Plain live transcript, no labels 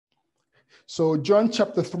So John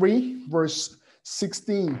chapter 3, verse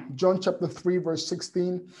 16. John chapter 3, verse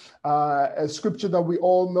 16. A scripture that we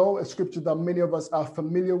all know, a scripture that many of us are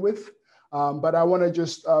familiar with. But I want to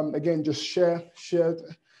just, again, just share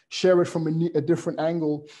it from a different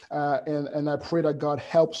angle. And I pray that God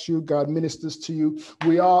helps you, God ministers to you.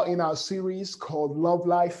 We are in our series called Love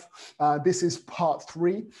Life. This is part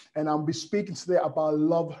 3. And I'll be speaking today about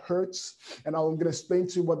love hurts. And I'm going to explain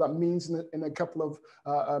to you what that means in a couple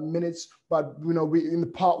of minutes. But, you know, in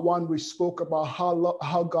part 1, we spoke about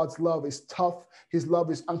how God's love is tough. His love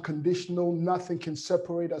is unconditional. Nothing can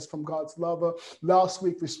separate us from God's love. Last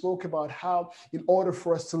week, we spoke about how in order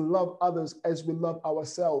for us to love others as we love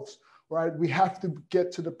ourselves, right, we have to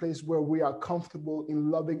get to the place where we are comfortable in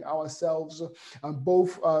loving ourselves.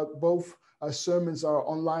 Both sermons are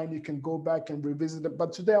online. You can go back and revisit it.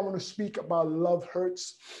 But today I want to speak about love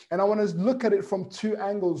hurts. And I want to look at it from 2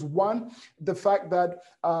 angles. One, the fact that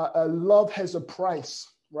love has a price,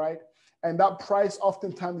 right? And that price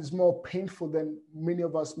oftentimes is more painful than many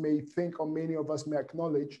of us may think or many of us may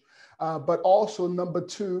acknowledge. But also number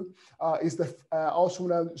 2 is also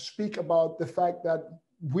want to speak about the fact that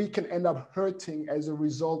we can end up hurting as a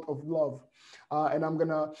result of love. And I'm going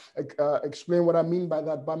to explain what I mean by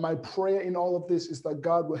that. But my prayer in all of this is that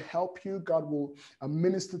God will help you, God will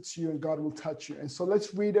minister to you, and God will touch you. And so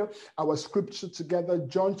let's read our scripture together.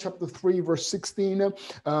 John chapter 3, verse 16,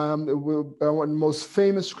 one of the most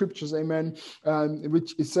famous scriptures, amen,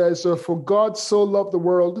 which it says, "For God so loved the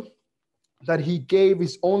world that he gave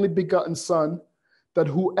his only begotten Son, that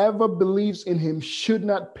whoever believes in him should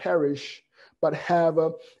not perish, but have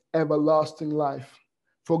everlasting life.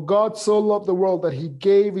 For God so loved the world that he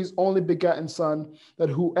gave his only begotten Son, that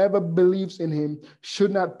whoever believes in him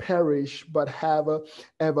should not perish, but have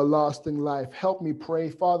everlasting life." Help me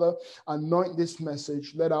pray. Father, anoint this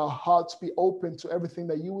message. Let our hearts be open to everything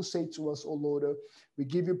that you will say to us, O Lord. We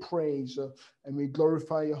give you praise and we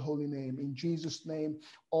glorify your holy name. In Jesus' name,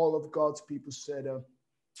 all of God's people said,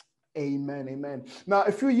 amen, amen. Now,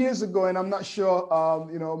 a few years ago, and I'm not sure,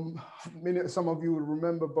 some of you will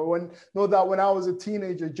remember, but when I was a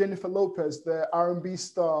teenager, Jennifer Lopez, the R&B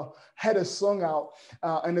star, had a song out,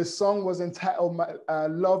 and the song was entitled "My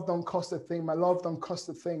Love Don't Cost a Thing." My love don't cost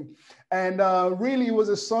a thing, and really, it was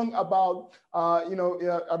a song about, I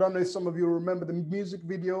don't know if some of you remember the music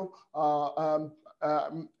video.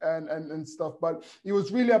 And stuff, but it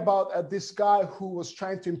was really about this guy who was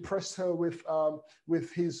trying to impress her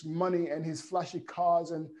with his money and his flashy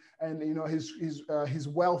cars and his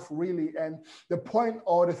wealth, really. And the point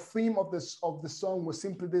or the theme of the song was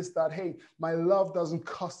simply this: that hey, my love doesn't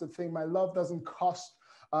cost a thing. My love doesn't cost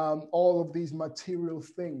all of these material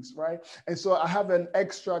things, right? And so I have an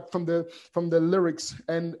extract from the lyrics,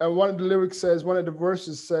 and one of the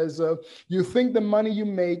verses says, "You think the money you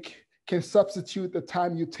make can substitute the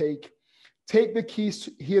time you take. Take the keys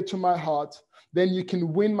here to my heart, then you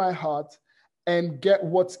can win my heart and get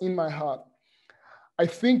what's in my heart. I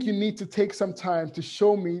think you need to take some time to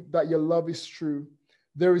show me that your love is true.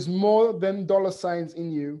 There is more than dollar signs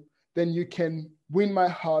in you, then you can win my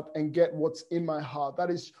heart and get what's in my heart." That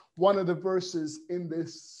is one of the verses in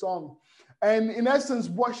this song. And in essence,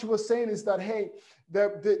 what she was saying is that, hey,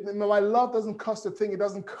 my love doesn't cost a thing. It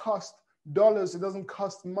doesn't cost dollars. It doesn't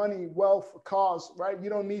cost money, wealth, cars, right?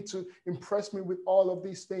 You don't need to impress me with all of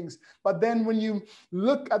these things. But then when you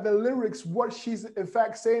look at the lyrics, what she's in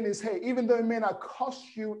fact saying is, hey, even though it may not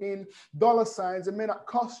cost you in dollar signs, it may not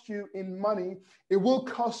cost you in money, it will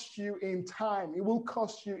cost you in time. It will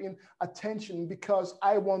cost you in attention, because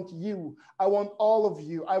I want you. I want all of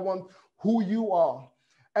you. I want who you are.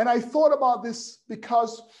 And I thought about this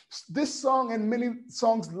because this song and many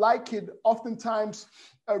songs like it oftentimes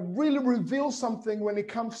really reveal something when it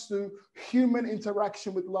comes to human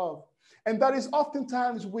interaction with love. And that is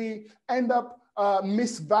oftentimes we end up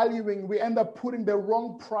misvaluing, we end up putting the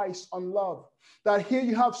wrong price on love. That here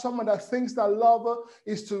you have someone that thinks that love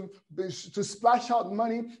is to splash out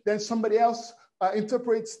money, then somebody else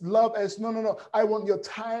interprets love as, no, I want your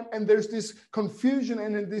time. And there's this confusion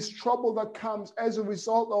and this trouble that comes as a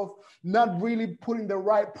result of not really putting the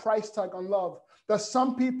right price tag on love. That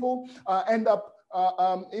some people end up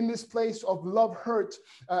in this place of love hurt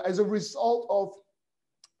as a result of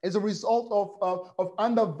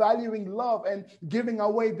undervaluing love and giving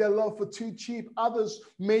away their love for too cheap. Others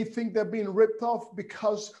may think they're being ripped off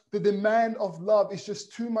because the demand of love is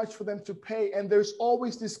just too much for them to pay. And there's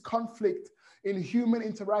always this conflict in human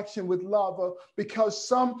interaction with love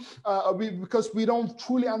because we don't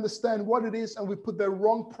truly understand what it is, and we put the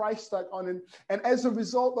wrong price tag on it. And as a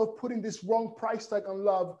result of putting this wrong price tag on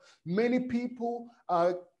love, many people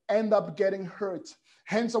end up getting hurt.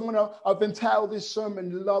 Hence, I've entitled this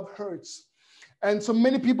sermon, Love Hurts. And so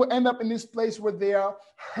many people end up in this place where they are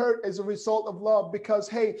hurt as a result of love because,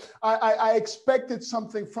 hey, I expected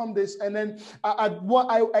something from this. And then what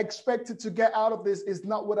I expected to get out of this is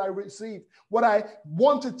not what I received. What I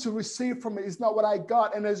wanted to receive from it is not what I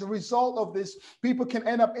got. And as a result of this, people can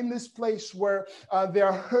end up in this place where they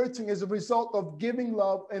are hurting as a result of giving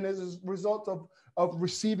love and as a result of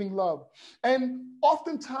receiving love. And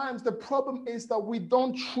oftentimes the problem is that we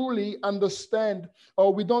don't truly understand,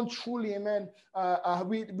 or we don't truly,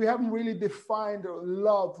 we haven't really defined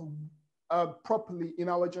love properly in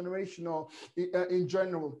our generation or in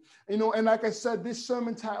general. And like I said, this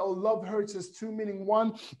sermon title, Love Hurts, has two meanings.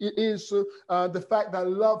 One, it is the fact that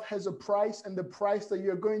love has a price, and the price that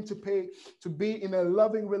you're going to pay to be in a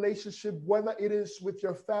loving relationship, whether it is with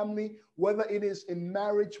your family, whether it is in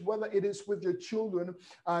marriage, whether it is with your children.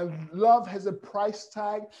 Love has a price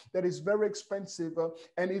tag that is very expensive,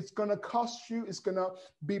 and it's going to cost you, it's going to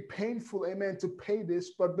be painful, amen, to pay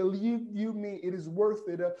this, but believe you me, it is worth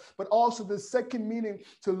it. But also the second meaning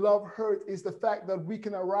to love hurt is the fact that we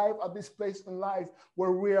can arrive at this place in life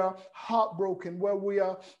where we are heartbroken, where we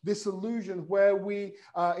are disillusioned, where we,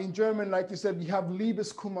 in German, like you said, you have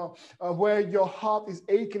Liebeskummer, where your heart is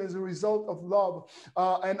aching as a result of love.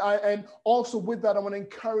 And also with that, I want to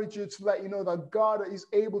encourage you to let you know that God is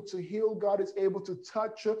able to heal, God is able to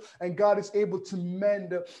touch you, and God is able to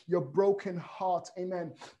mend your broken heart.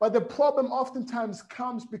 Amen. But the problem oftentimes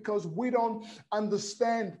comes because we don't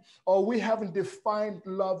understand, or we haven't defined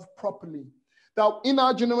love properly. Now, in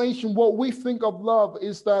our generation, what we think of love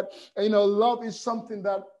is that, love is something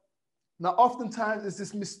that now oftentimes is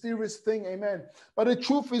this mysterious thing, amen. But the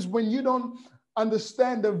truth is, when you don't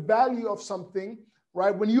understand the value of something,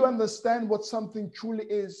 right? When you understand what something truly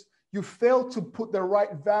is, you fail to put the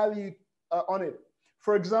right value on it.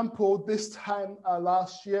 For example, this time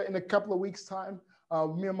last year, in a couple of weeks' time,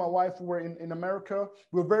 me and my wife were in America.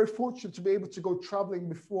 We were very fortunate to be able to go traveling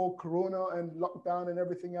before Corona and lockdown and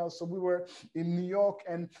everything else. So we were in New York,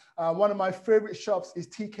 and one of my favorite shops is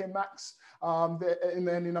TK Maxx.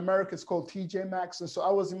 In America, it's called TJ Maxx. And so I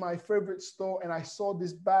was in my favorite store, and I saw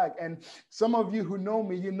this bag. And some of you who know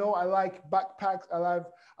me, I like backpacks. I like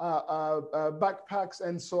backpacks.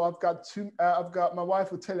 And so I've got my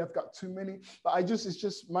wife would tell you I've got too many, but it's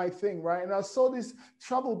just my thing, right? And I saw this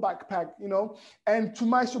travel backpack, and to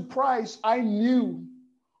my surprise, I knew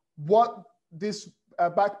what this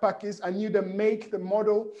backpack is. I knew the make, the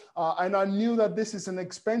model, and I knew that this is an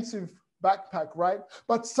expensive backpack, right?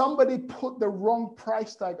 But somebody put the wrong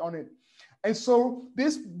price tag on it. And so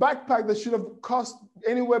this backpack that should have cost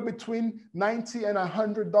anywhere between $90 and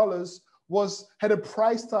 $100 had a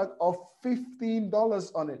price tag of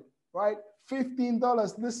 $15 on it, right?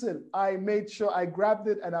 $15. Listen, I made sure I grabbed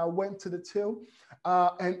it and I went to the till.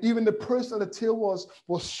 And even the person at the till was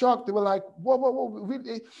shocked. They were like, whoa,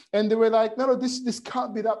 really? And they were like, no, this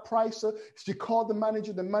can't be that price. So she called the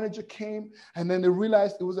manager came, and then they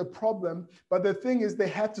realized it was a problem. But the thing is, they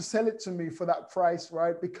had to sell it to me for that price,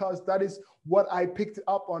 right? Because that is what I picked it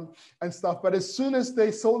up on and stuff. But as soon as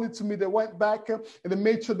they sold it to me, they went back and they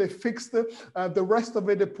made sure they fixed it. The rest of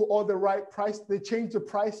it, they put all the right price. They changed the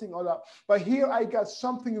pricing, all that. But here I got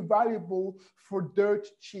something valuable for dirt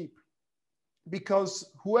cheap,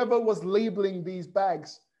 because whoever was labeling these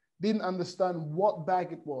bags didn't understand what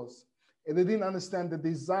bag it was. And they didn't understand the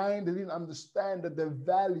design. They didn't understand the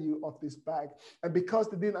value of this bag. And because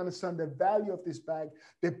they didn't understand the value of this bag,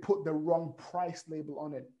 they put the wrong price label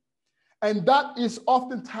on it. And that is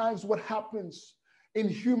oftentimes what happens in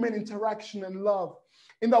human interaction and love,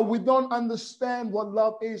 in that we don't understand what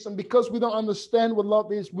love is. And because we don't understand what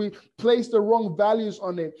love is, we place the wrong values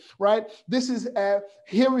on it, right?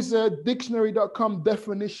 Here is a dictionary.com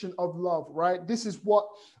definition of love, right? This is what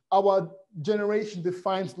our generation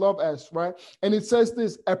defines love as, right? And it says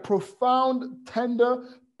this: a profound, tender,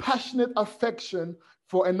 passionate affection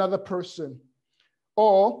for another person,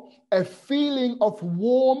 or a feeling of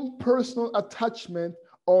warm personal attachment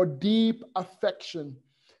or deep affection.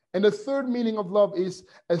 And the third meaning of love is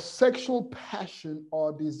a sexual passion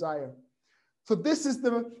or desire. So this is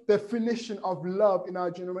the definition of love in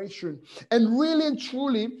our generation. And really and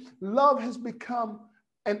truly, love has become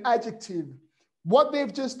an adjective. What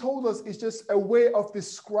they've just told us is just a way of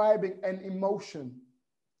describing an emotion,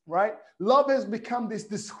 right? Love has become this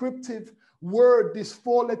descriptive word, this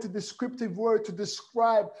four-letter descriptive word to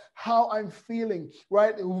describe how I'm feeling,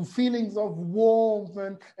 right? Feelings of warmth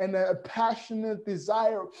and a passionate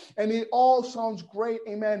desire. And it all sounds great,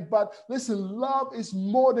 amen. But listen, love is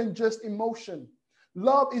more than just emotion.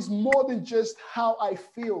 Love is more than just how I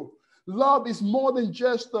feel. Love is more than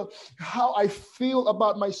just how I feel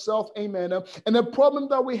about myself. Amen. And the problem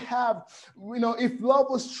that we have, if love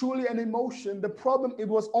was truly an emotion, it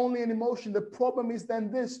was only an emotion. The problem is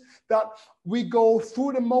then this, that we go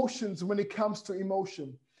through the motions when it comes to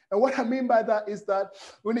emotion. And what I mean by that is that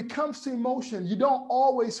when it comes to emotion, you don't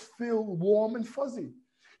always feel warm and fuzzy.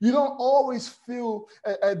 You don't always feel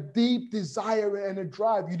a deep desire and a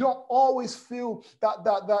drive. You don't always feel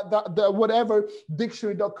that whatever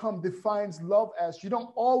dictionary.com defines love as. You don't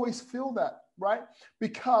always feel that, right?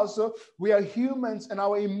 Because we are humans and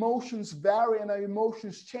our emotions vary and our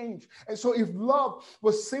emotions change. And so if love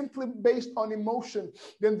was simply based on emotion,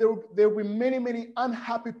 then there will be many, many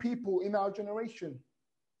unhappy people in our generation.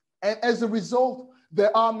 And as a result,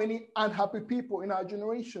 there are many unhappy people in our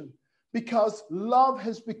generation. Because love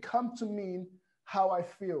has become to mean how I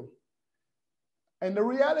feel. And the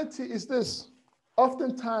reality is this.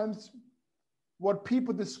 Oftentimes, what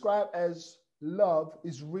people describe as love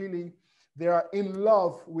is really, they are in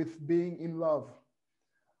love with being in love.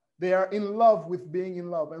 They are in love with being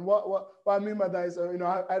in love. And what I mean by that is,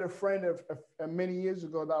 I had a friend many years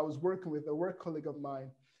ago that I was working with, a work colleague of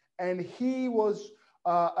mine. And he was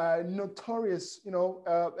notorious,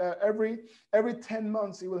 every 10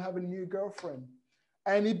 months he will have a new girlfriend.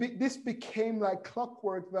 And this became like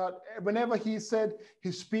clockwork, that whenever he said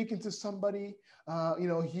he's speaking to somebody,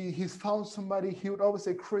 he's found somebody, he would always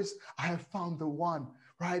say, Chris, I have found the one,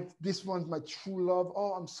 right? This one's my true love.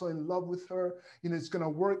 Oh, I'm so in love with her. It's going to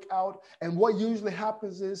work out. And what usually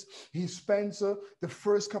happens is he spends the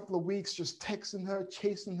first couple of weeks just texting her,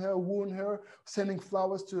 chasing her, wooing her, sending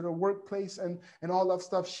flowers to the workplace and all that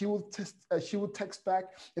stuff. She would text back,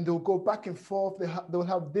 and they'll go back and forth. They'll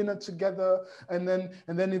have dinner together, and then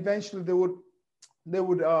eventually they would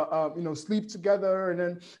sleep together,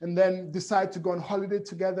 and then decide to go on holiday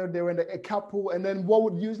together. They were a couple. And then what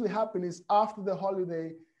would usually happen is after the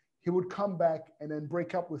holiday, he would come back and then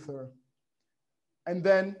break up with her. And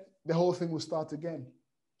then the whole thing would start again.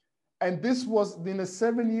 And this was in the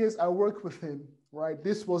 7 years I worked with him, right?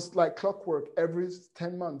 This was like clockwork. Every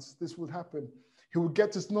 10 months, this would happen. He would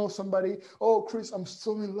get to know somebody. Oh, Chris, I'm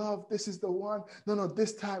so in love. This is the one. No,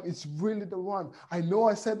 this time it's really the one. I know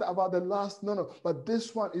I said that about the last. No, but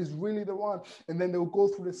this one is really the one. And then they'll go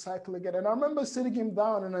through the cycle again. And I remember sitting him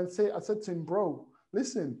down and I said to him, bro,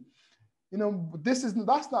 listen,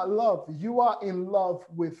 that's not love. You are in love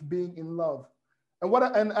with being in love.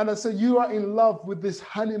 And I said, you are in love with this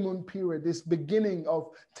honeymoon period, this beginning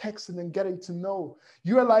of texting and getting to know.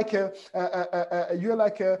 You are like a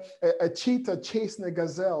cheetah chasing a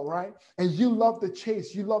gazelle, right? And you love the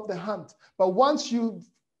chase, you love the hunt. But once you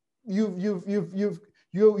are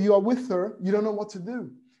with her, you don't know what to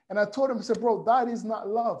do. And I told him, I said, bro, that is not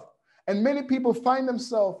love. And many people find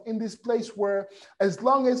themselves in this place where as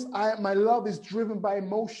long as my love is driven by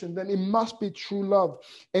emotion, then it must be true love.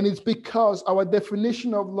 And it's because our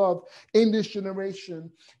definition of love in this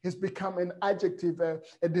generation has become an adjective,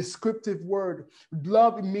 a descriptive word.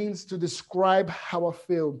 Love means to describe how I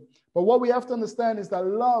feel. But what we have to understand is that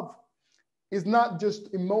love is not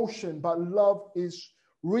just emotion, but love is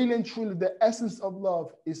really and truly the essence of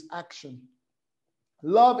love is action.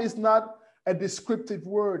 Love is not a descriptive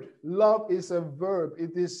word. Love is a verb.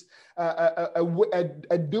 It is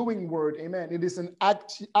a doing word. Amen. It is an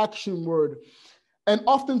action word. And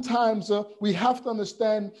oftentimes we have to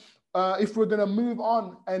understand if we're going to move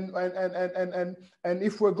on and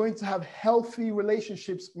if we're going to have healthy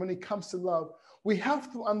relationships when it comes to love, we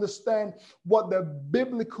have to understand what the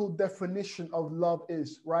biblical definition of love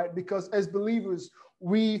is, right? Because as believers,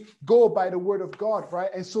 we go by the word of God, right?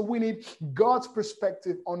 And so we need God's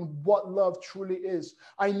perspective on what love truly is.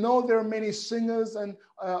 I know there are many singers and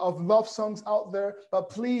of love songs out there, but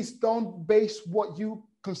please don't base what you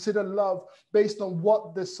consider love based on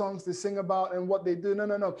what the songs they sing about and what they do.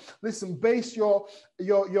 No. Listen, base your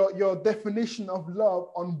definition of love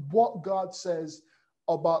on what God says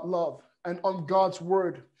about love and on God's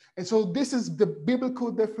word. And so this is the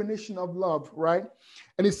biblical definition of love, right?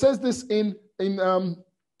 And it says this in 1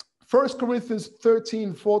 Corinthians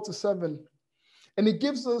 13, 4-7. And it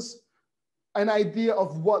gives us an idea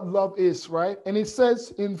of what love is, right? And it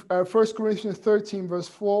says in 1 Corinthians 13, verse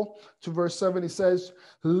 4 to verse 7, it says,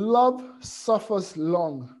 love suffers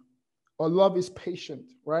long, or love is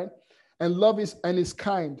patient, right? And love is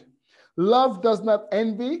kind. Love does not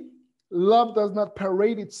envy. Love does not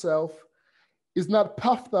parade itself, is not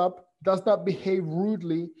puffed up, does not behave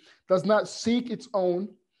rudely, does not seek its own,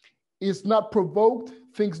 is not provoked,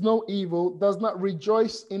 thinks no evil, does not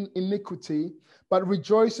rejoice in iniquity, but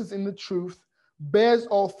rejoices in the truth, bears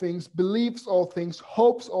all things, believes all things,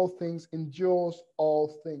 hopes all things, endures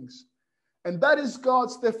all things. And that is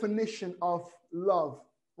God's definition of love,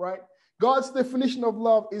 right? God's definition of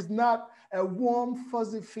love is not a warm,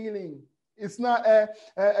 fuzzy feeling. It's not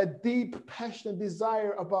a deep, passionate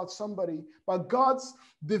desire about somebody. But God's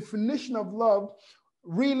definition of love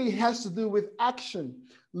really has to do with action.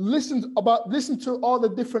 Listen to all the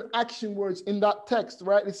different action words in that text,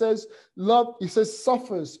 right? It says love, it says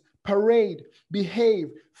suffers, parade, behave,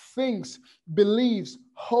 thinks, believes,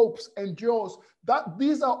 hopes, endures.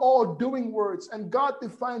 These are all doing words, and God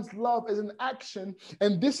defines love as an action.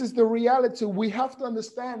 And this is the reality. We have to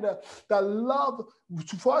understand that love,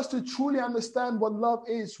 for us to truly understand what love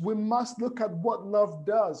is, we must look at what love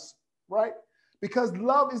does, right? Because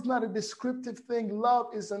love is not a descriptive thing. Love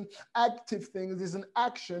is an active thing. It is an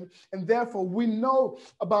action. And therefore, we know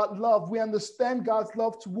about love. We understand God's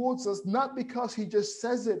love towards us, not because he just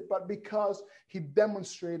says it, but because he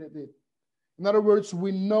demonstrated it. In other words,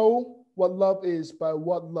 we know what love is by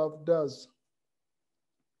what love does,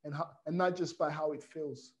 and not just by how it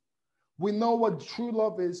feels. We know what true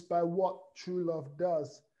love is by what true love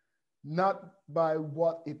does, not by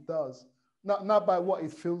what it does, not by what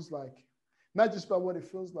it feels like, not just by what it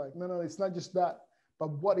feels like. No, it's not just that, but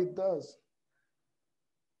what it does.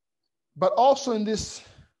 But also in this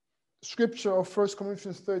scripture of 1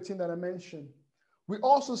 Corinthians 13 that I mentioned, we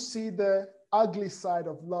also see the ugly side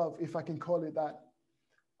of love, if I can call it that,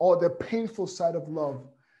 or the painful side of love,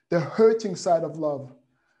 the hurting side of love.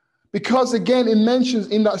 Because again, it mentions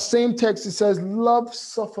in that same text, it says, love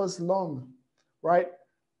suffers long, right?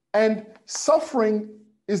 And suffering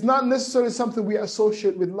is not necessarily something we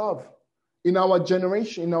associate with love in our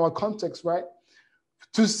generation, in our context, right?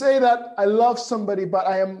 To say that I love somebody, but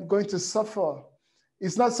I am going to suffer,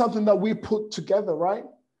 is not something that we put together, right?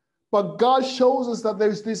 But God shows us that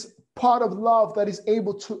there's this part of love that is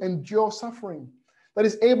able to endure suffering, that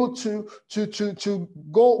is able to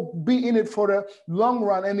go be in it for the long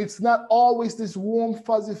run. And it's not always this warm,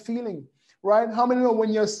 fuzzy feeling, right? How many know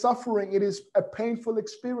when you're suffering, it is a painful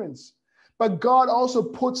experience? But God also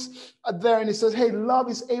puts there and he says, hey, love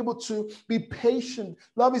is able to be patient.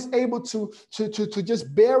 Love is able to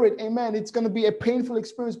just bear it. Amen. It's going to be a painful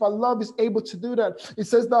experience, but love is able to do that. It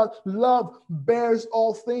says that love bears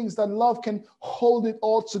all things, that love can hold it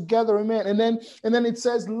all together. Amen. And then it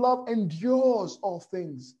says love endures all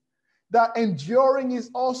things. That enduring is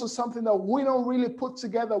also something that we don't really put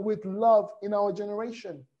together with love in our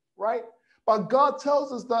generation, right? But God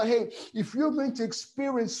tells us that, hey, if you're going to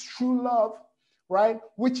experience true love, right,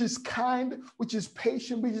 which is kind, which is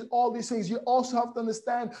patient, which is all these things, you also have to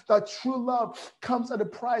understand that true love comes at a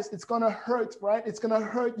price. It's going to hurt, right? It's going to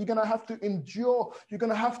hurt. You're going to have to endure. You're going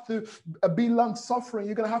to have to be long-suffering.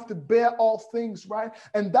 You're going to have to bear all things, right?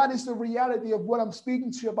 And that is the reality of what I'm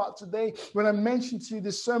speaking to you about today. When I mentioned to you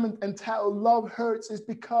this sermon entitled Love Hurts, is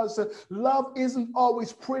because love isn't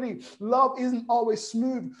always pretty. Love isn't always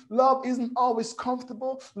smooth. Love isn't always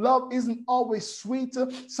comfortable. Love isn't always sweet.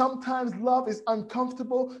 Sometimes love is uncomfortable.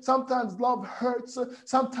 Sometimes love hurts.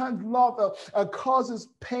 Sometimes love causes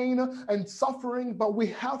pain and suffering. But we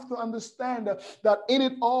have to understand that in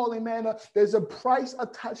it all, amen, there's a price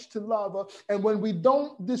attached to love. And when we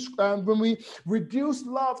when we reduce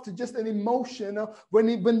love to just an emotion, when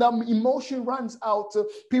that emotion runs out,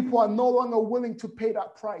 people are no longer willing to pay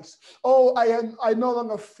that price. Oh, I no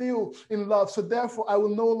longer feel in love, so therefore I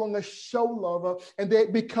will no longer show love.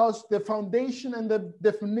 Because the foundation and the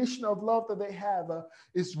definition of love that they have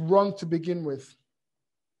is wrong to begin with.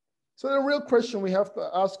 So the real question we have to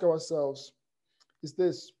ask ourselves is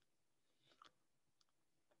this.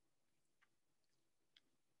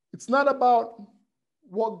 It's not about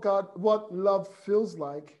what love feels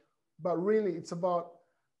like, but really it's about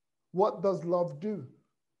what does love do?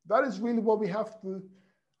 That is really what we have to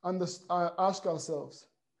ask ourselves.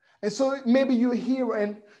 And so maybe you're here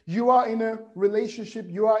and you are in a relationship,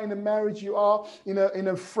 you are in a marriage, you are in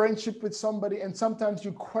a friendship with somebody, and sometimes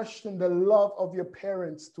you question the love of your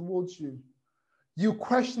parents towards you. You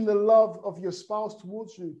question the love of your spouse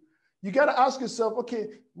towards you. You got to ask yourself, okay,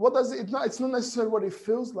 what does it's not necessarily what it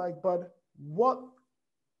feels like, but what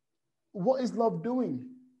is love doing?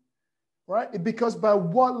 Right? Because by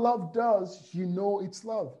what love does, you know it's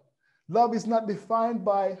love. Love is not defined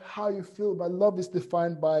by how you feel, but love is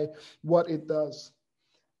defined by what it does.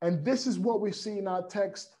 And this is what we see in our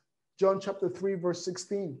text, John chapter 3, verse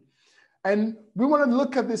 16. And we want to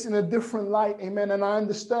look at this in a different light, amen. And I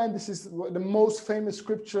understand this is the most famous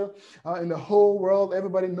scripture in the whole world.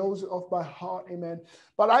 Everybody knows it off by heart, amen.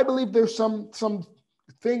 But I believe there's some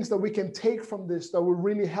things that we can take from this that will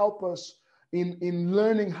really help us in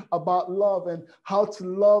learning about love and how to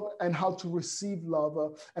love and how to receive love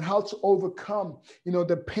and how to overcome,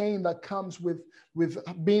 the pain that comes with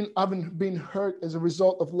having been hurt as a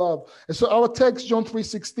result of love. And so our text, John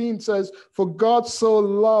 3:16 says, "For God so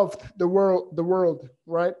loved the world,"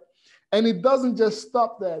 right? And it doesn't just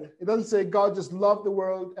stop there. It doesn't say God just loved the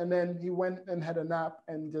world and then he went and had a nap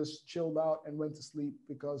and just chilled out and went to sleep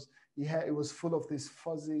because it was full of this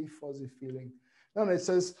fuzzy feeling. No, it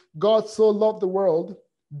says God so loved the world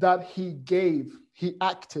that he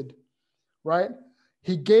acted, right?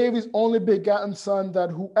 He gave his only begotten son that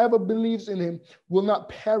whoever believes in him will not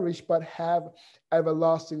perish but have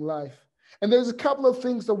everlasting life. And there's a couple of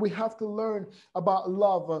things that we have to learn about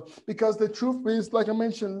love because the truth is, like I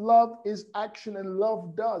mentioned, love is action and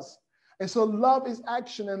love does. And so love is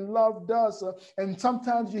action and love does. And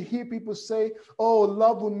sometimes you hear people say, oh,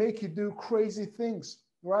 love will make you do crazy things,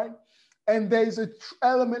 right? And there's an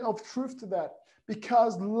element of truth to that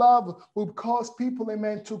because love will cause people,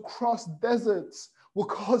 amen, to cross deserts, will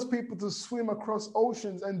cause people to swim across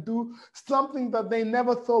oceans and do something that they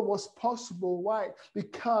never thought was possible. Why?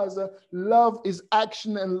 Because love is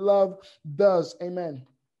action and love does. Amen.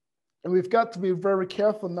 And we've got to be very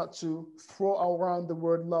careful not to throw around the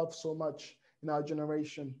word love so much in our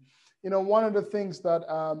generation. One of the things that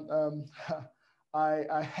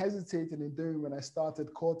I hesitated in doing when I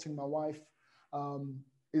started courting my wife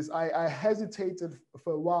is I hesitated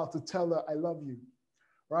for a while to tell her I love you,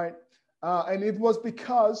 right? And it was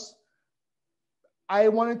because I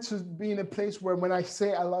wanted to be in a place where when I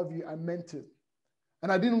say I love you, I meant it.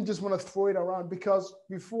 And I didn't just want to throw it around because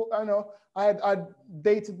before, I'd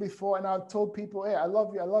dated before and I told people, hey, I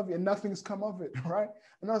love you, and nothing's come of it, right?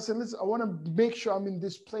 And I said, listen, I want to make sure I'm in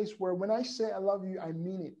this place where when I say I love you, I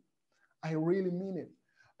mean it. I really mean it.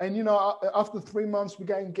 And, after 3 months, we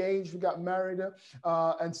got engaged, we got married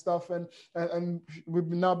and stuff. And we've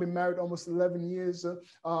now been married almost 11 years.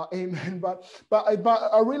 Amen. But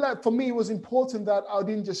I realized for me, it was important that I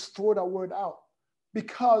didn't just throw that word out.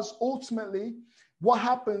 Because ultimately, what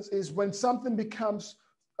happens is when something becomes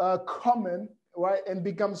common, right, and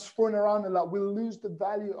becomes thrown around a lot, we lose the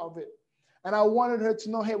value of it. And I wanted her to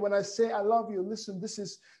know, hey, when I say I love you, listen, this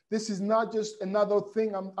is not just another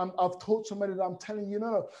thing I've told somebody that I'm telling you.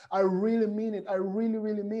 No, I really mean it. I really,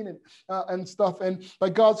 really mean it and stuff. And by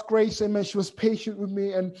God's grace, amen, she was patient with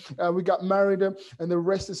me and we got married and the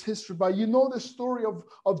rest is history. But you know the story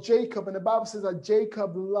of Jacob, and the Bible says that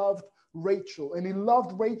Jacob loved Rachel. And he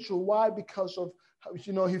loved Rachel. Why? Because of,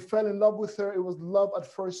 he fell in love with her. It was love at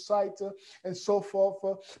first sight and so forth.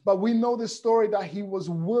 But we know the story that he was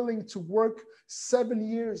willing to work 7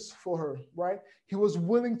 years for her, right? He was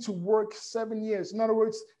willing to work 7 years. In other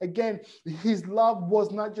words, again, his love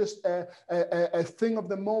was not just a thing of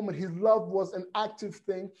the moment. His love was an active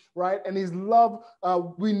thing, right? And his love,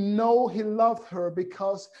 we know he loved her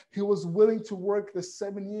because he was willing to work the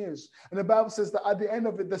 7 years. And the Bible says that at the end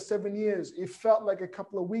of it, the 7 years, it felt like a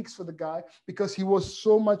couple of weeks for the guy because he was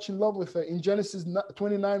so much in love with her. In Genesis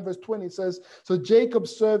 29, verse 20, it says, so Jacob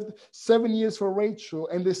served 7 years for Rachel,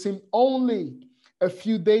 and they seemed only a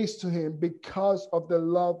few days to him because of the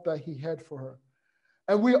love that he had for her.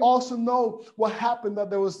 And we also know what happened,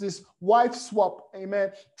 that there was this wife swap,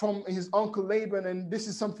 amen, from his uncle Laban. And this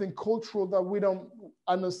is something cultural that we don't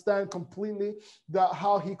understand completely, that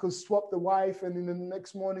how he could swap the wife and in the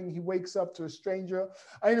next morning he wakes up to a stranger.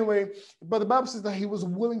 Anyway, but the Bible says that he was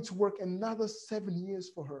willing to work another 7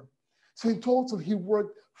 years for her. So in total, he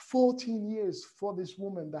worked 14 years for this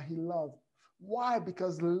woman that he loved. Why?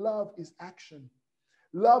 Because love is action.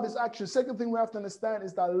 Love is action. Second thing we have to understand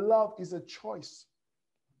is that love is a choice.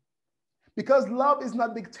 Because love is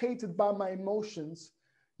not dictated by my emotions,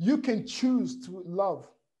 you can choose to love.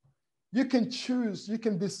 You can choose, you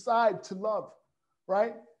can decide to love,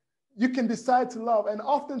 right? You can decide to love. And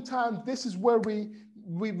oftentimes, this is where we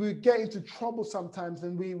get into trouble sometimes,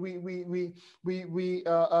 and we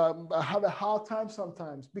have a hard time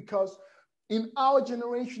sometimes, because in our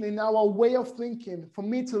generation, in our way of thinking, for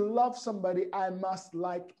me to love somebody, I must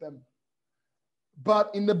like them.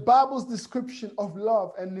 But in the Bible's description of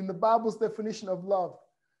love and in the Bible's definition of love,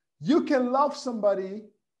 you can love somebody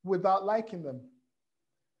without liking them.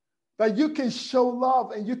 That you can show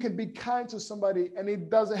love and you can be kind to somebody, and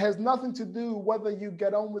it has nothing to do whether you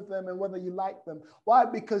get on with them and whether you like them. Why?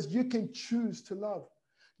 Because you can choose to love.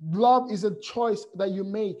 Love is a choice that you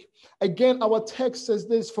make. Again, our text says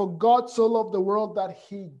this, for God so loved the world that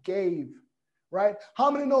he gave, right? How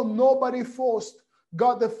many know nobody forced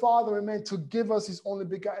God the Father, amen, to give us his only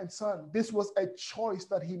begotten son? This was a choice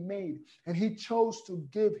that he made, and he chose to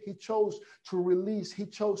give. He chose to release. He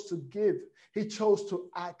chose to give. He chose to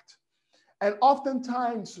act. And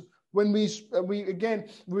oftentimes, when we're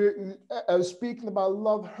speaking about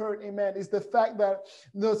love hurt, amen, is the fact that,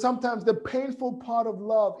 sometimes the painful part of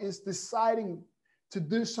love is deciding to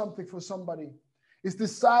do something for somebody. It's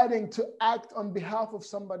deciding to act on behalf of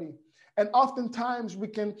somebody. And oftentimes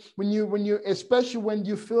especially when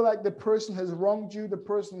you feel like the person has wronged you, the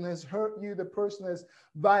person has hurt you, the person has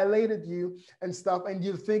violated you and stuff, and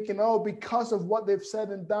you're thinking, oh, because of what they've said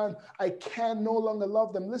and done, I can no longer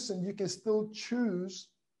love them. Listen, you can still choose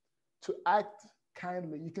to act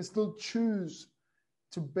kindly. You can still choose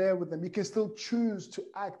to bear with them. You can still choose to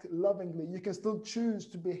act lovingly. You can still choose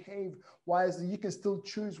to behave wisely. You can still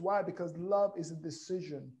choose. Why? Because love is a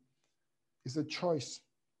decision. It's a choice.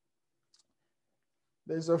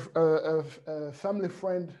 There's a family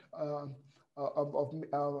friend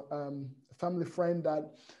family friend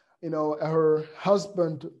that, her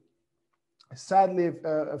husband sadly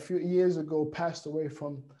a few years ago passed away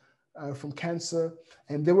from cancer,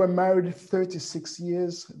 and they were married 36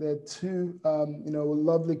 years. They had two,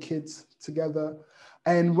 lovely kids together.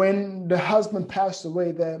 And when the husband passed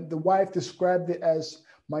away, the wife described it as,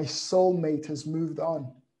 my soulmate has moved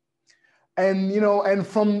on. And, and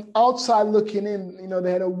from outside looking in,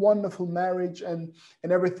 they had a wonderful marriage and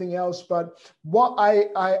everything else. But what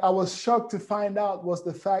I was shocked to find out was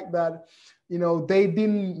the fact that, they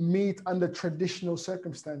didn't meet under traditional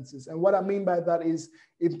circumstances. And what I mean by that is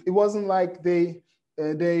it wasn't like they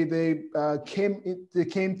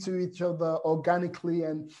came to each other organically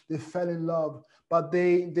and they fell in love, but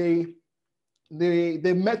they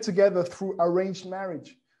met together through arranged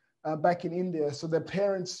marriage back in India. So their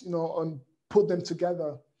parents, put them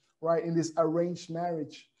together, right, in this arranged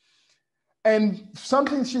marriage. And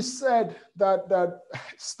something she said that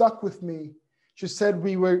stuck with me. She said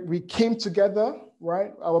we came together,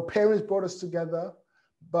 right? Our parents brought us together,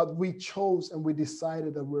 but we chose and we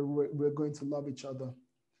decided that we're going to love each other.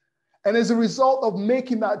 And as a result of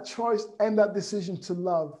making that choice and that decision to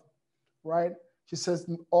love, right? She says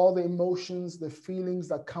all the emotions, the feelings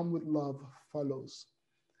that come with love follows.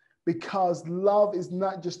 Because love is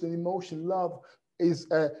not just an emotion. Love is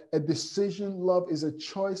a decision. Love is a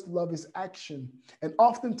choice. Love is action. And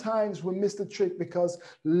oftentimes we miss the trick because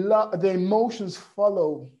the emotions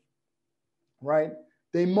follow, right?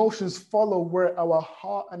 The emotions follow where our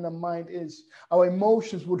heart and our mind is. Our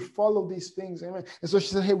emotions would follow these things. Amen. And so she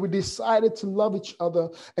said, hey, we decided to love each other.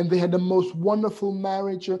 And they had the most wonderful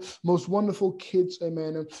marriage, most wonderful kids.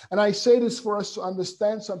 Amen. And I say this for us to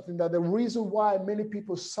understand something, that the reason why many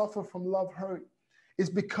people suffer from love hurt is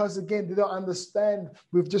because, again, they don't understand.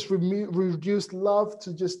 We've just reduced love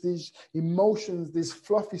to just these emotions, this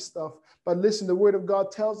fluffy stuff. But listen, the word of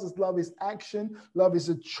God tells us love is action. Love is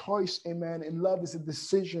a choice, amen. And love is a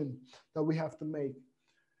decision that we have to make.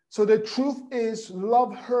 So the truth is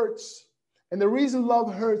love hurts. And the reason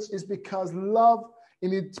love hurts is because love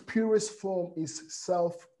in its purest form is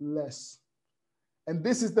selfless. And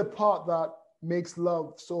this is the part that makes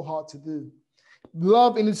love so hard to do.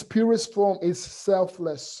 Love in its purest form is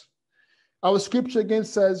selfless. Our scripture again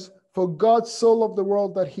says, for God so loved the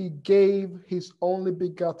world that he gave his only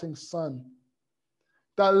begotten son.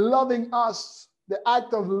 That loving us, the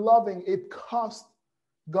act of loving, it cost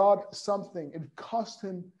God something. It cost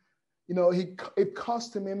him, it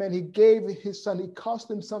cost him, amen. He gave his son. It cost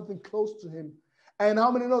him something close to him. And how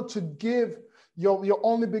many know to give your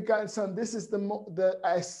only begotten son? This is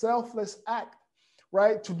a selfless act.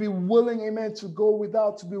 Right? To be willing, amen, to go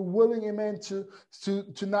without, to be willing, amen, to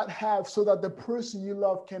not have, so that the person you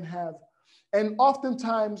love can have. And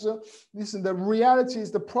oftentimes, listen, the reality is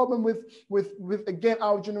the problem with again,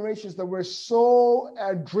 our generation is that we're so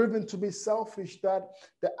driven to be selfish that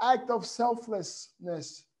the act of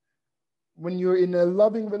selflessness, when you're in a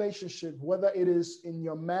loving relationship, whether it is in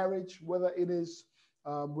your marriage, whether it is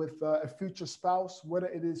with a future spouse, whether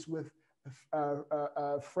it is with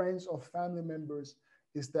friends or family members,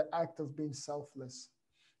 is the act of being selfless.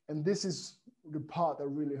 And this is the part that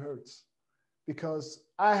really hurts, because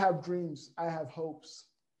I have dreams, I have hopes,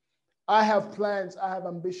 I have plans, I have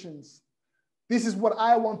ambitions. This is what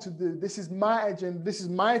I want to do. This is my agenda. This is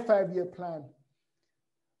my 5-year plan.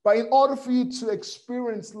 But in order for you to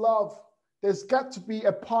experience love, there's got to be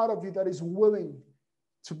a part of you that is willing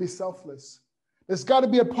to be selfless. There's got to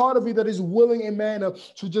be a part of you that is willing, amen,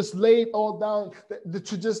 to just lay it all down,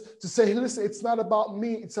 to say, hey, listen, it's not about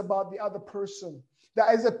me, it's about the other person. That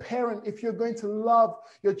as a parent, if you're going to love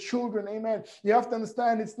your children, amen, you have to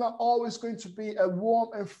understand it's not always going to be a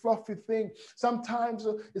warm and fluffy thing. Sometimes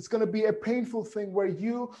it's going to be a painful thing where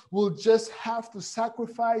you will just have to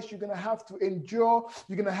sacrifice. You're going to have to endure.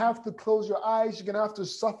 You're going to have to close your eyes. You're going to have to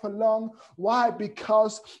suffer long. Why?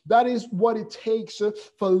 Because that is what it takes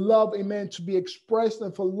for love, amen, to be expressed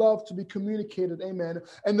and for love to be communicated, amen.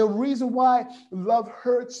 And the reason why love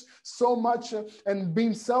hurts so much and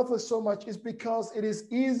being selfless so much is because it is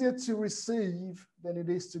easier to receive than it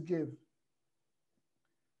is to give.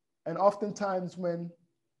 And oftentimes when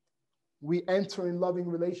we enter in loving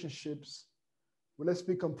relationships, well, let's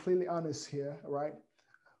be completely honest here, right?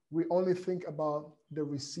 We only think about the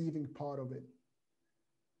receiving part of it.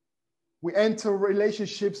 We enter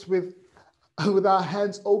relationships with our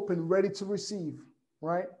hands open, ready to receive,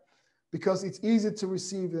 right? Because it's easier to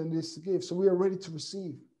receive than it is to give. So we are ready to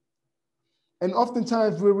receive. And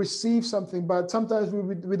oftentimes we receive something, but sometimes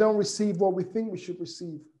we don't receive what we think we should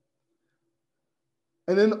receive.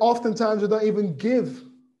 And then oftentimes we don't even give,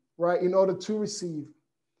 right, in order to receive.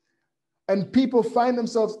 And people find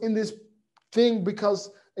themselves in this thing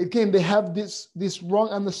because, again, they have this wrong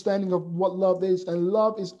understanding of what love is. And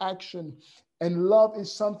love is action. And love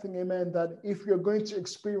is something, amen, that if you're going to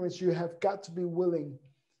experience, you have got to be willing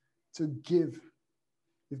to give.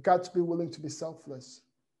 You've got to be willing to be selfless.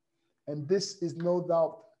 And this is no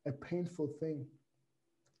doubt a painful thing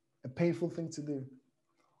to do.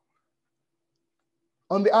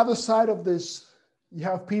 On the other side of this, you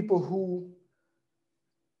have people who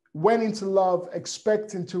went into love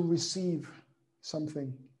expecting to receive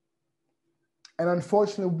something. And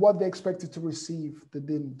unfortunately, what they expected to receive, they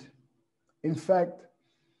didn't. In fact,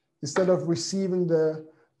 instead of receiving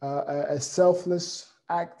a selfless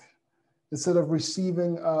act, instead of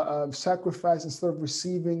receiving sacrifice, instead of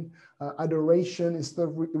receiving adoration, instead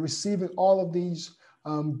of receiving all of these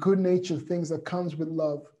good-natured things that comes with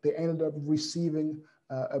love, they ended up receiving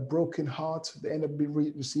a broken heart. They ended up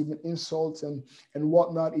receiving insults and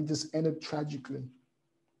whatnot. It just ended tragically.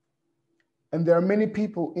 And there are many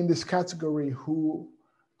people in this category who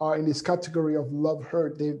are in this category of love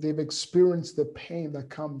hurt. They've experienced the pain that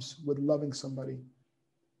comes with loving somebody.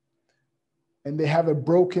 And they have a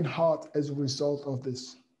broken heart as a result of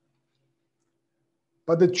this.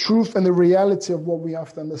 But the truth and the reality of what we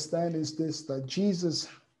have to understand is this, that Jesus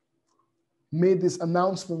made this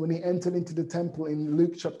announcement when he entered into the temple in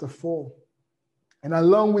Luke chapter 4. And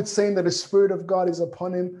along with saying that the Spirit of God is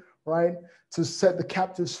upon him, right, to set the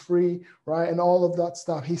captives free, right, and all of that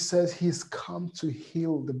stuff, he says he's come to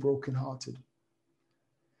heal the brokenhearted.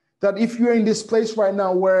 That if you're in this place right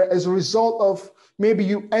now where as a result of maybe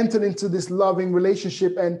you entered into this loving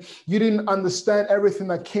relationship and you didn't understand everything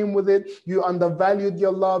that came with it, you undervalued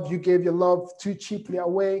your love, you gave your love too cheaply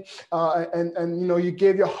away, and you know, you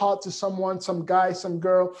gave your heart to someone, some guy, some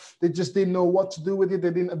girl, they just didn't know what to do with it,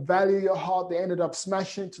 they didn't value your heart, they ended up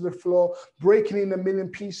smashing it to the floor, breaking it in a million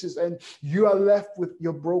pieces, and you are left with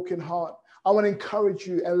your broken heart. I want to encourage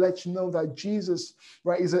you and let you know that Jesus,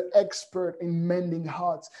 right, is an expert in mending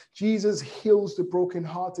hearts. Jesus heals the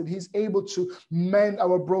brokenhearted. He's able to mend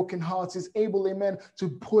our broken hearts. He's able, amen, to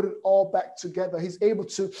put it all back together. He's able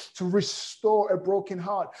to restore a broken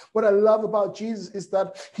heart. What I love about Jesus is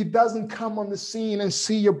that he doesn't come on the scene and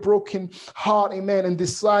see your broken heart, amen, and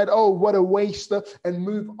decide, oh, what a waste, and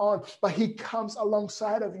move on. But he comes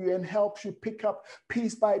alongside of you and helps you pick up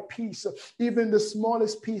piece by piece, even the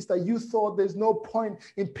smallest piece that you thought there's no point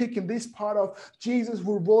in picking this part of. Jesus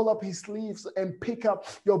will roll up his sleeves and pick up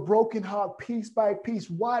your broken heart piece by piece.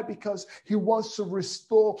 Why? Because he wants to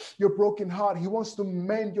restore your broken heart. He wants to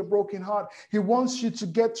mend your broken heart. He wants you to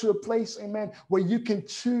get to a place, amen, where you can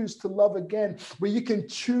choose to love again, where you can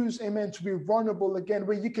choose, amen, to be vulnerable again,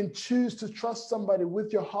 where you can choose to trust somebody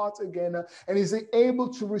with your heart again. And he's able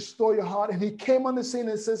to restore your heart. And he came on the scene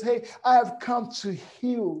and says, hey, I have come to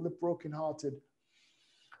heal the brokenhearted.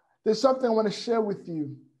 There's something I want to share with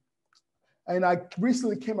you. And I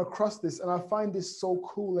recently came across this, and I find this so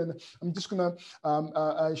cool. And I'm just going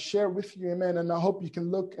to share with you, amen. And I hope you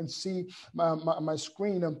can look and see my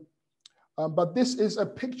screen. But this is a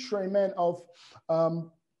picture, amen, of,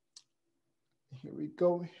 here we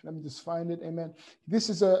go. Let me just find it, amen.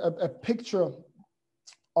 This is a picture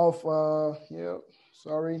of,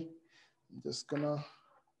 sorry, I'm just going to.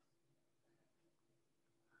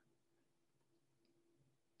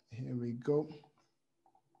 Here we go.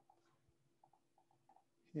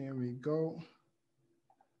 Here we go.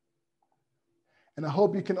 And I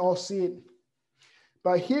hope you can all see it.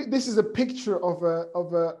 But here, this is a picture of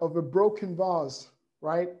a broken vase,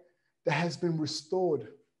 right? That has been restored.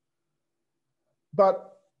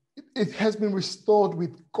 But it has been restored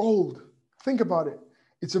with gold. Think about it.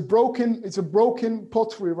 It's a broken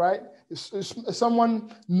pottery, right?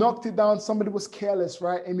 Someone knocked it down. Somebody was careless,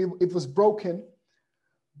 right? And it was broken.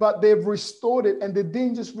 But they've restored it, and they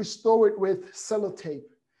didn't just restore it with sellotape.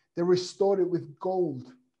 They restored it with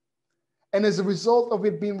gold. And as a result of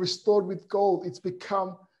it being restored with gold, it's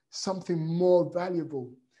become something more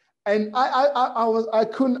valuable. And I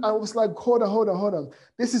was like, hold on.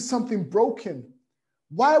 This is something broken.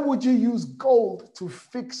 Why would you use gold to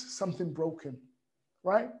fix something broken,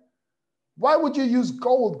 right? Why would you use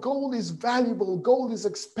gold? Gold is valuable. Gold is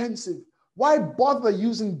expensive. Why bother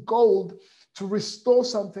using gold to restore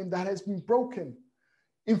something that has been broken?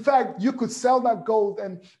 In fact, you could sell that gold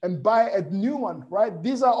and buy a new one, right?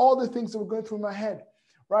 These are all the things that were going through my head,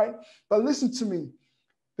 right? But listen to me.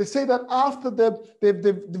 They say that after they've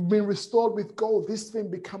been restored with gold, this thing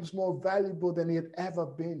becomes more valuable than it had ever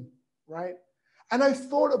been, right? And I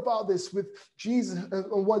thought about this with Jesus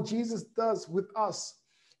and what Jesus does with us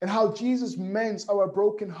and how Jesus mends our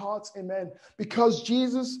broken hearts, amen. Because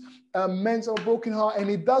Jesus mends our broken heart, and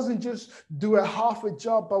he doesn't just do a half a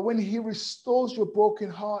job, but when he restores your broken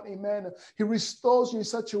heart, amen, he restores you in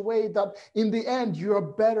such a way that in the end, you are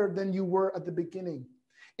better than you were at the beginning.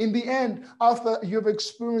 In the end, after you have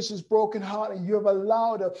experienced his broken heart and you have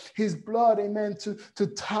allowed his blood, amen, to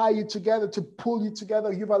tie you together, to pull you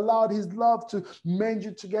together, you've allowed his love to mend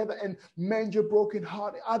you together and mend your broken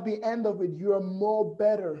heart. At the end of it, you are more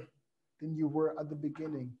better than you were at the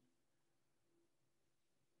beginning.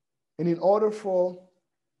 And in order for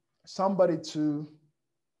somebody to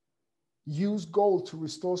use gold to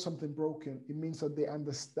restore something broken, it means that they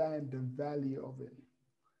understand the value of it.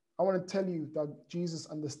 I want to tell you that Jesus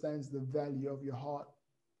understands the value of your heart.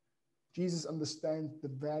 Jesus understands the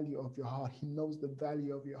value of your heart. He knows the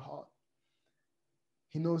value of your heart.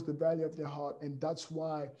 He knows the value of your heart, and that's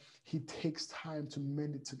why he takes time to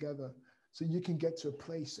mend it together so you can get to a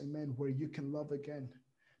place, amen, where you can love again.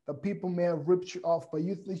 That people may have ripped you off, but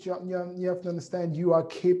you have to understand you are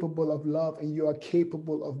capable of love and you are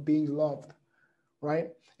capable of being loved, right?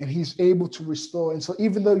 And he's able to restore. And so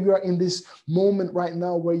even though you are in this moment right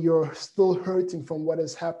now where you're still hurting from what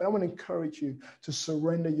has happened, I want to encourage you to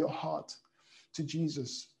surrender your heart to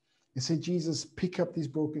Jesus and say, Jesus, pick up these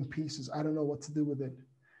broken pieces. I don't know what to do with it.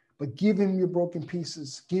 But give him your broken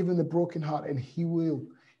pieces, give him the broken heart, and he will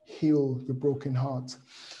heal your broken heart.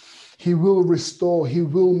 He will restore, he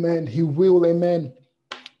will mend, he will, amen,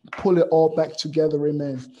 pull it all back together,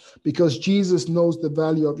 amen. Because Jesus knows the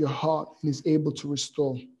value of your heart and is able to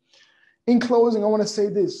restore. In closing, I want to say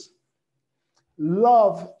this.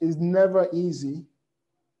 Love is never easy,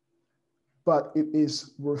 but it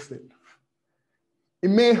is worth it. It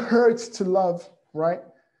may hurt to love, right?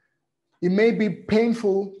 It may be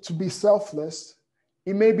painful to be selfless.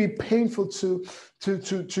 It may be painful to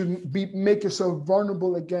make yourself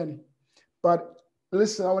vulnerable again. But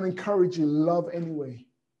listen, I want to encourage you, love anyway.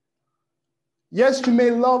 Yes, you may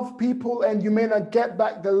love people and you may not get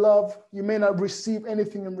back the love. You may not receive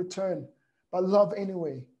anything in return, but love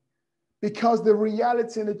anyway. Because the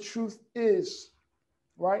reality and the truth is,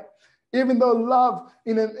 right? Even though love,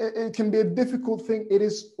 it can be a difficult thing, it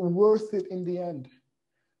is worth it in the end.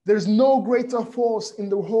 There's no greater force in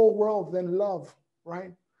the whole world than love,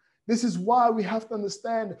 right? This is why we have to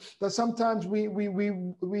understand that sometimes we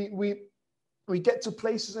get to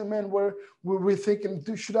places, amen, where we're thinking,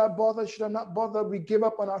 should I bother? Should I not bother? We give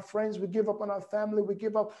up on our friends. We give up on our family. We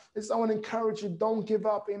give up. I want to encourage you, don't give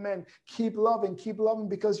up, amen. Keep loving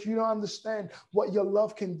because you don't understand what your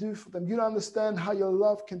love can do for them. You don't understand how your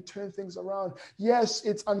love can turn things around. Yes,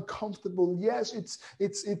 it's uncomfortable. Yes,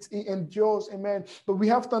 it endures, amen. But we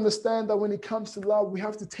have to understand that when it comes to love, we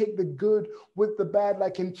have to take the good with the bad.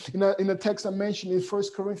 Like in the text I mentioned in 1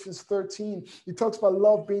 Corinthians 13, it talks about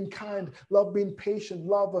love being kind, love being patient,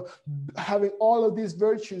 love having all of these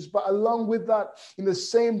virtues. But along with that, in the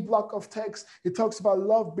same block of text, it talks about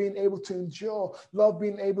love being able to endure, love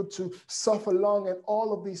being able to suffer long, and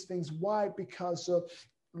all of these things. Why? Because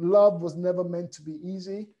love was never meant to be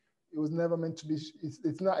easy. It was never meant to be,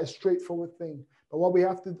 it's not a straightforward thing. But what we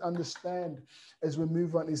have to understand as we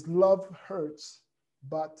move on is love hurts,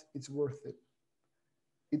 but it's worth it.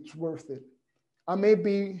 It's worth it. I may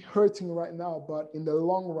be hurting right now, but in the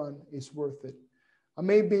long run, it's worth it. I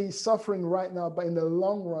may be suffering right now, but in the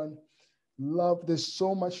long run, love, there's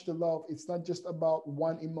so much to love. It's not just about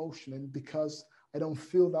one emotion. And because I don't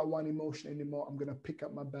feel that one emotion anymore, I'm going to pick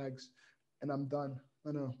up my bags and I'm done.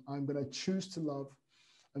 No, I'm going to choose to love.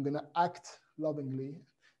 I'm going to act lovingly.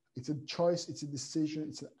 It's a choice. It's a decision.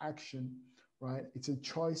 It's an action, right? It's a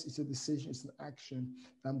choice. It's a decision. It's an action.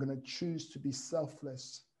 And I'm going to choose to be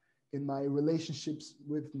selfless in my relationships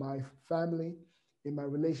with my family, in my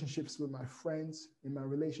relationships with my friends, in my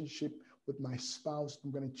relationship with my spouse.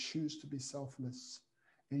 I'm going to choose to be selfless.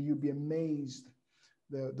 And you'll be amazed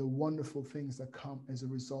the wonderful things that come as a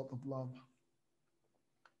result of love.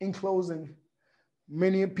 In closing,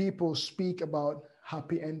 many people speak about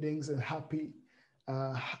happy endings and happy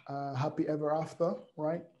ever after,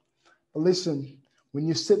 right? But listen, when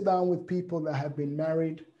you sit down with people that have been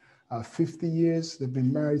married 50 years, they've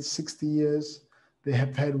been married 60 years, they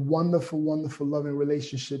have had wonderful, wonderful loving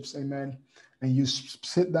relationships, amen. And you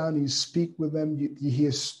sit down and you speak with them, you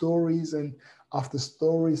hear stories and after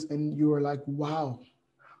stories, and you are like, wow.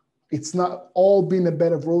 It's not all been a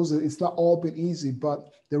bed of roses. It's not all been easy, but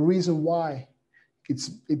the reason why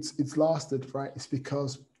it's lasted, right? It's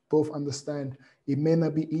because both understand it may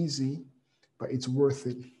not be easy, but it's worth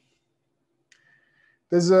it.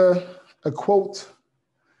 There's a quote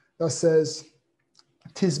that says,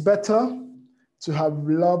 "'Tis better to have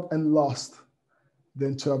loved and lost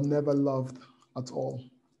than to have never loved at all."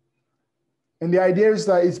 And the idea is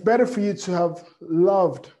that it's better for you to have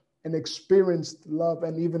loved and experienced love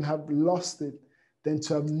and even have lost it than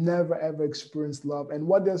to have never, ever experienced love. And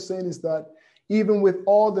what they're saying is that even with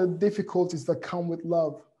all the difficulties that come with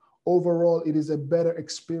love, overall, it is a better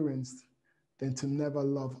experience than to never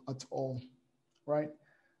love at all, right?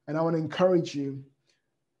 And I want to encourage you,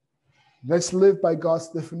 let's live by God's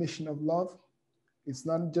definition of love. It's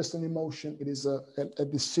not just an emotion. It is a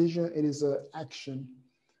decision. It is an action,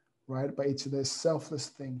 right? But it's a selfless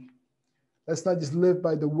thing. Let's not just live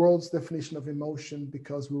by the world's definition of emotion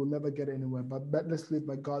because we will never get anywhere, but let's live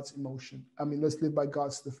by God's emotion. Let's live by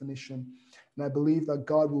God's definition. And I believe that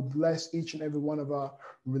God will bless each and every one of our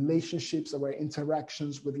relationships, our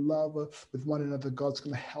interactions with love, with one another. God's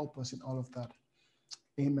going to help us in all of that.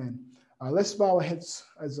 Amen. Let's bow our heads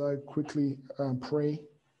as I quickly pray.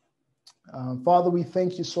 Father, we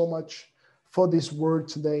thank you so much for this word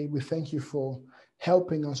today. We thank you for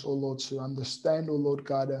helping us, oh Lord, to understand, oh Lord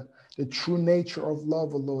God, the true nature of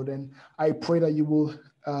love, oh Lord. And I pray that you will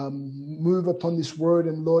move upon this word,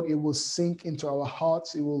 and Lord, it will sink into our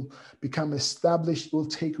hearts. It will become established. It will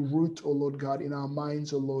take root, oh Lord God, in our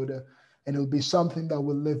minds, oh Lord, and it will be something that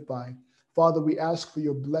we'll live by. Father, we ask for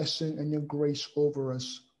your blessing and your grace over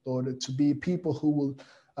us, Lord, to be people who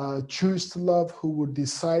will choose to love, who will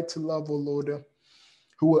decide to love, oh Lord,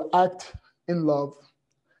 who will act in love,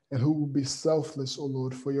 and who will be selfless, oh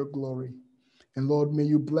Lord, for your glory. And Lord, may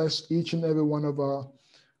you bless each and every one of our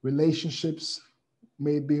relationships,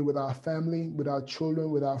 may it be with our family, with our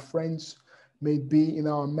children, with our friends, may it be in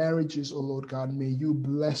our marriages, oh Lord God. May you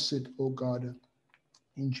bless it, oh God.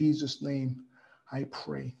 In Jesus' name, I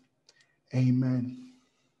pray. Amen.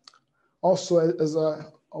 Also, as I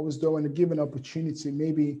always do, when I give an opportunity,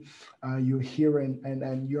 maybe you're here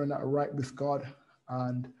and you're not right with God,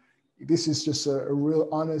 and this is just a real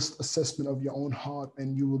honest assessment of your own heart,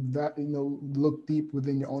 and you will look deep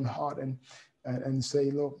within your own heart and say,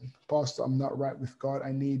 look, Pastor, I'm not right with God.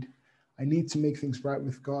 I need to make things right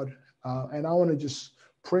with God, and I want to just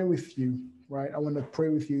pray with you, right? I want to pray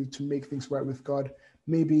with you to make things right with God.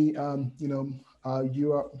 Maybe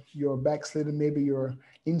you're backslidden. Maybe you're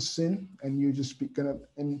in sin, and you just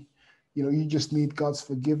you just need God's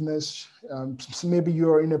forgiveness. So maybe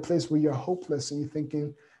you're in a place where you're hopeless, and you're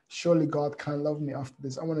thinking, surely God can't love me after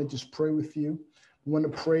this. I want to just pray with you. We want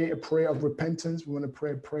to pray a prayer of repentance. We want to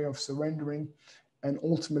pray a prayer of surrendering. And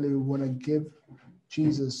ultimately, we want to give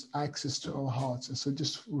Jesus access to our hearts. And so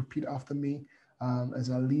just repeat after me as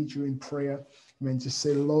I lead you in prayer. And just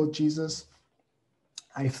say, Lord Jesus,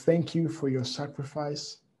 I thank you for your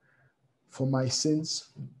sacrifice for my sins.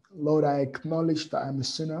 Lord, I acknowledge that I'm a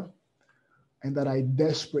sinner and that I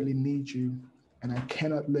desperately need you and I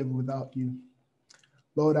cannot live without you.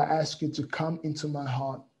 Lord, I ask you to come into my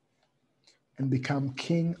heart and become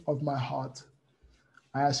king of my heart.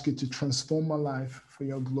 I ask you to transform my life for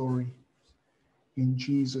your glory. In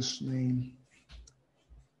Jesus' name,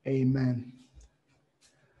 amen.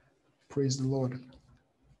 Praise the Lord.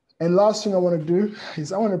 And last thing I want to do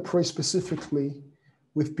is I want to pray specifically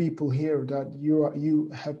with people here that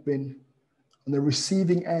you have been on the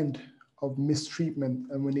receiving end of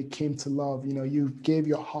mistreatment. And when it came to love, you gave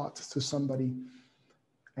your heart to somebody,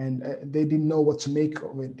 and they didn't know what to make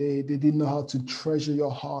of it. They didn't know how to treasure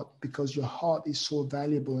your heart because your heart is so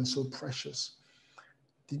valuable and so precious.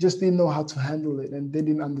 They just didn't know how to handle it, and they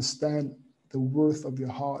didn't understand the worth of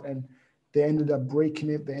your heart, and they ended up breaking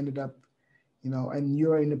it. They ended up, and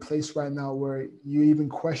you're in a place right now where you even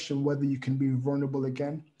question whether you can be vulnerable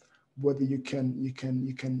again, whether you can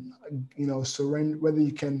surrender, whether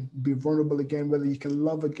you can be vulnerable again, whether you can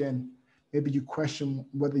love again. Maybe you question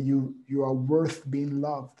whether you are worth being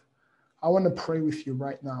loved. I want to pray with you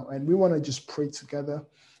right now, and we want to just pray together.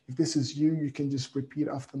 If this is you, you can just repeat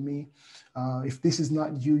after me. If this is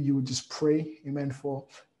not you, you would just pray, amen, for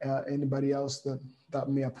anybody else that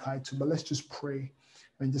may apply to. But let's just pray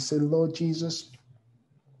and just say, Lord Jesus,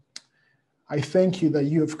 I thank you that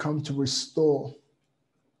you have come to restore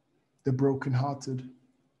the brokenhearted.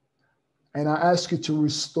 And I ask you to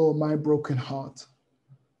restore my broken heart.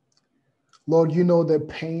 Lord, you know the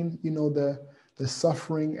pain, you know the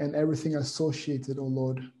suffering and everything associated, oh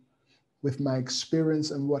Lord, with my experience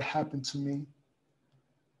and what happened to me.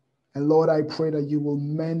 And Lord, I pray that you will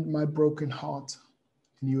mend my broken heart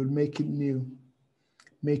and you would make it new,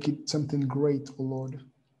 make it something great, oh Lord,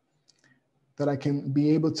 that I can be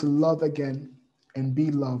able to love again and be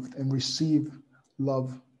loved and receive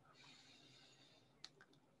love.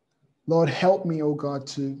 Lord, help me, oh God,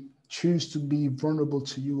 to choose to be vulnerable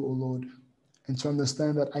to you, oh Lord, and to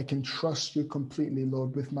understand that I can trust you completely,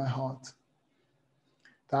 Lord, with my heart.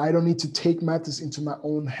 That I don't need to take matters into my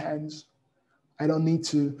own hands. I don't need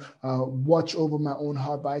to watch over my own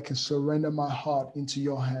heart, but I can surrender my heart into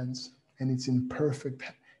your hands, and it's in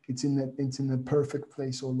a perfect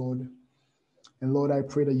place, oh Lord. And Lord, I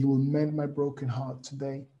pray that you will mend my broken heart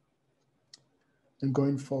today and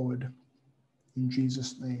going forward. In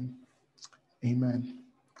Jesus' name, amen.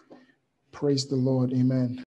 Praise the Lord, amen.